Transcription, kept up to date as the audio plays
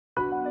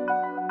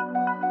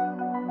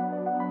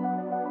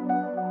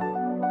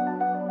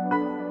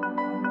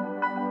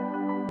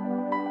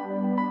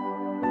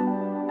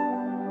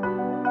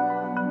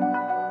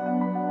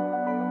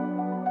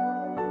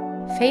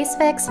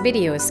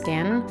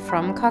FaceVACS-VideoScan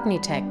from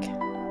Cognitec.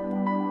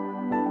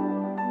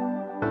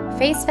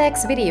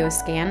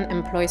 FaceVACS-VideoScan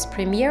employs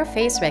premier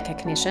face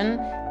recognition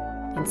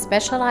and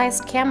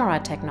specialized camera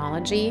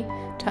technology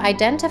to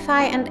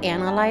identify and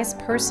analyze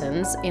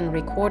persons in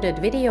recorded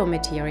video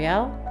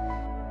material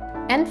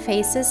and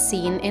faces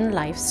seen in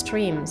live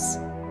streams.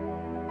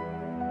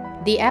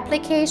 The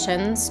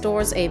application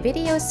stores a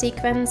video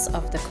sequence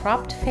of the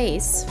cropped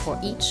face for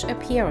each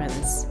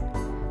appearance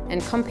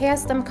and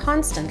compares them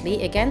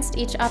constantly against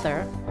each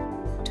other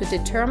to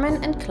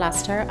determine and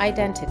cluster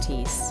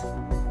identities.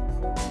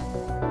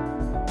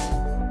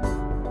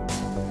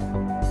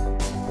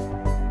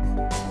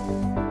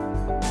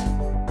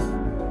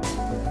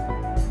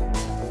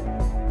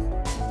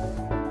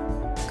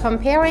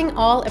 Comparing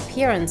all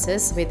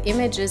appearances with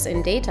images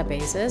in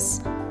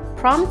databases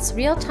prompts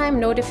real-time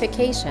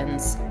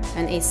notifications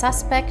when a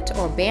suspect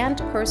or banned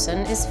person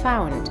is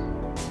found.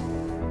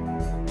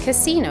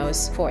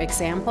 Casinos, for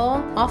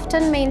example,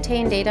 often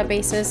maintain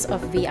databases of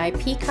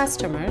VIP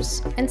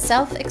customers and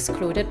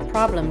self-excluded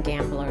problem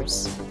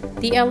gamblers.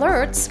 The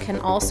alerts can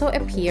also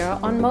appear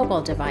on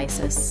mobile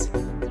devices.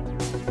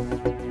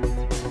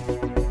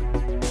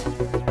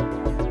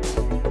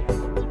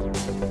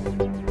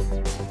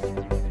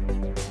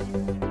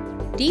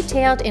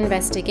 Detailed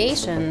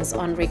investigations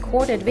on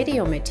recorded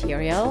video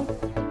material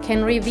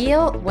can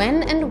reveal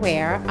when and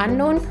where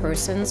unknown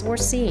persons were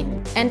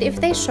seen, and if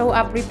they show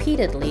up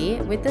repeatedly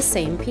with the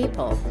same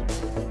people.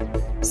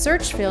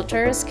 Search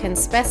filters can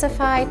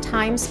specify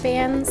time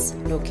spans,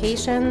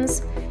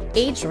 locations,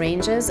 age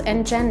ranges,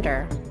 and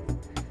gender,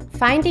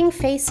 finding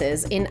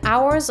faces in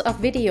hours of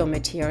video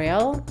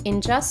material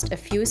in just a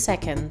few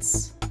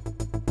seconds.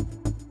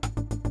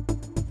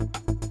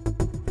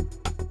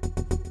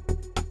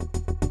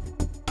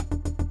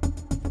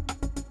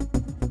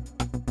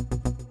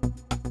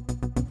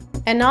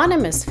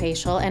 Anonymous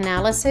facial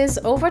analysis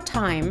over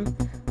time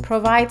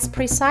provides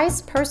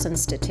precise person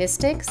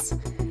statistics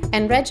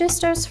and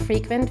registers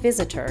frequent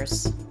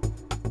visitors.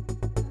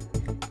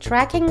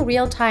 Tracking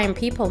real-time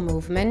people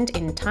movement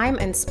in time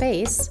and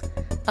space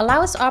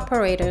allows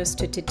operators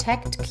to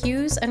detect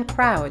cues and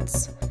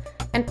crowds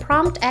and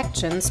prompt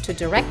actions to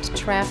direct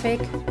traffic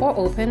or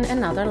open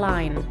another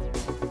line.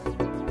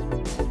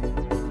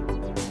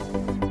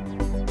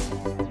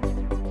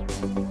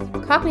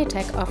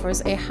 Cognitec offers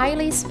a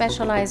highly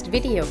specialized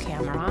video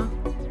camera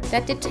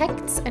that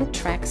detects and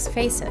tracks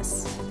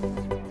faces.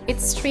 It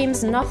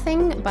streams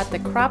nothing but the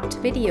cropped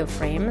video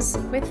frames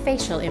with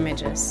facial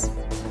images,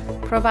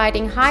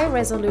 providing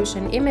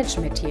high-resolution image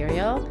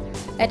material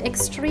at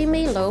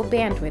extremely low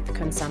bandwidth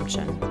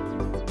consumption.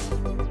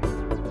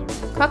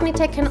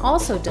 Cognitec can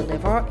also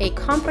deliver a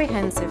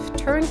comprehensive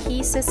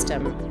turnkey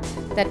system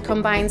that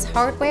combines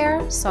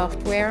hardware,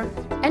 software,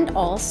 and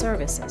all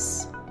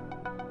services.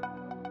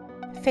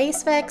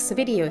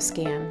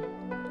 FaceVACS-VideoScan,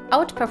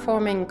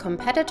 outperforming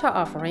competitor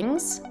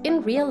offerings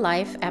in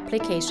real-life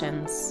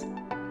applications.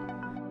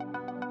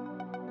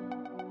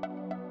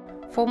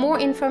 For more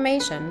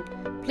information,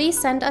 please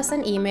send us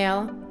an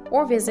email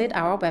or visit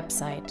our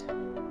website.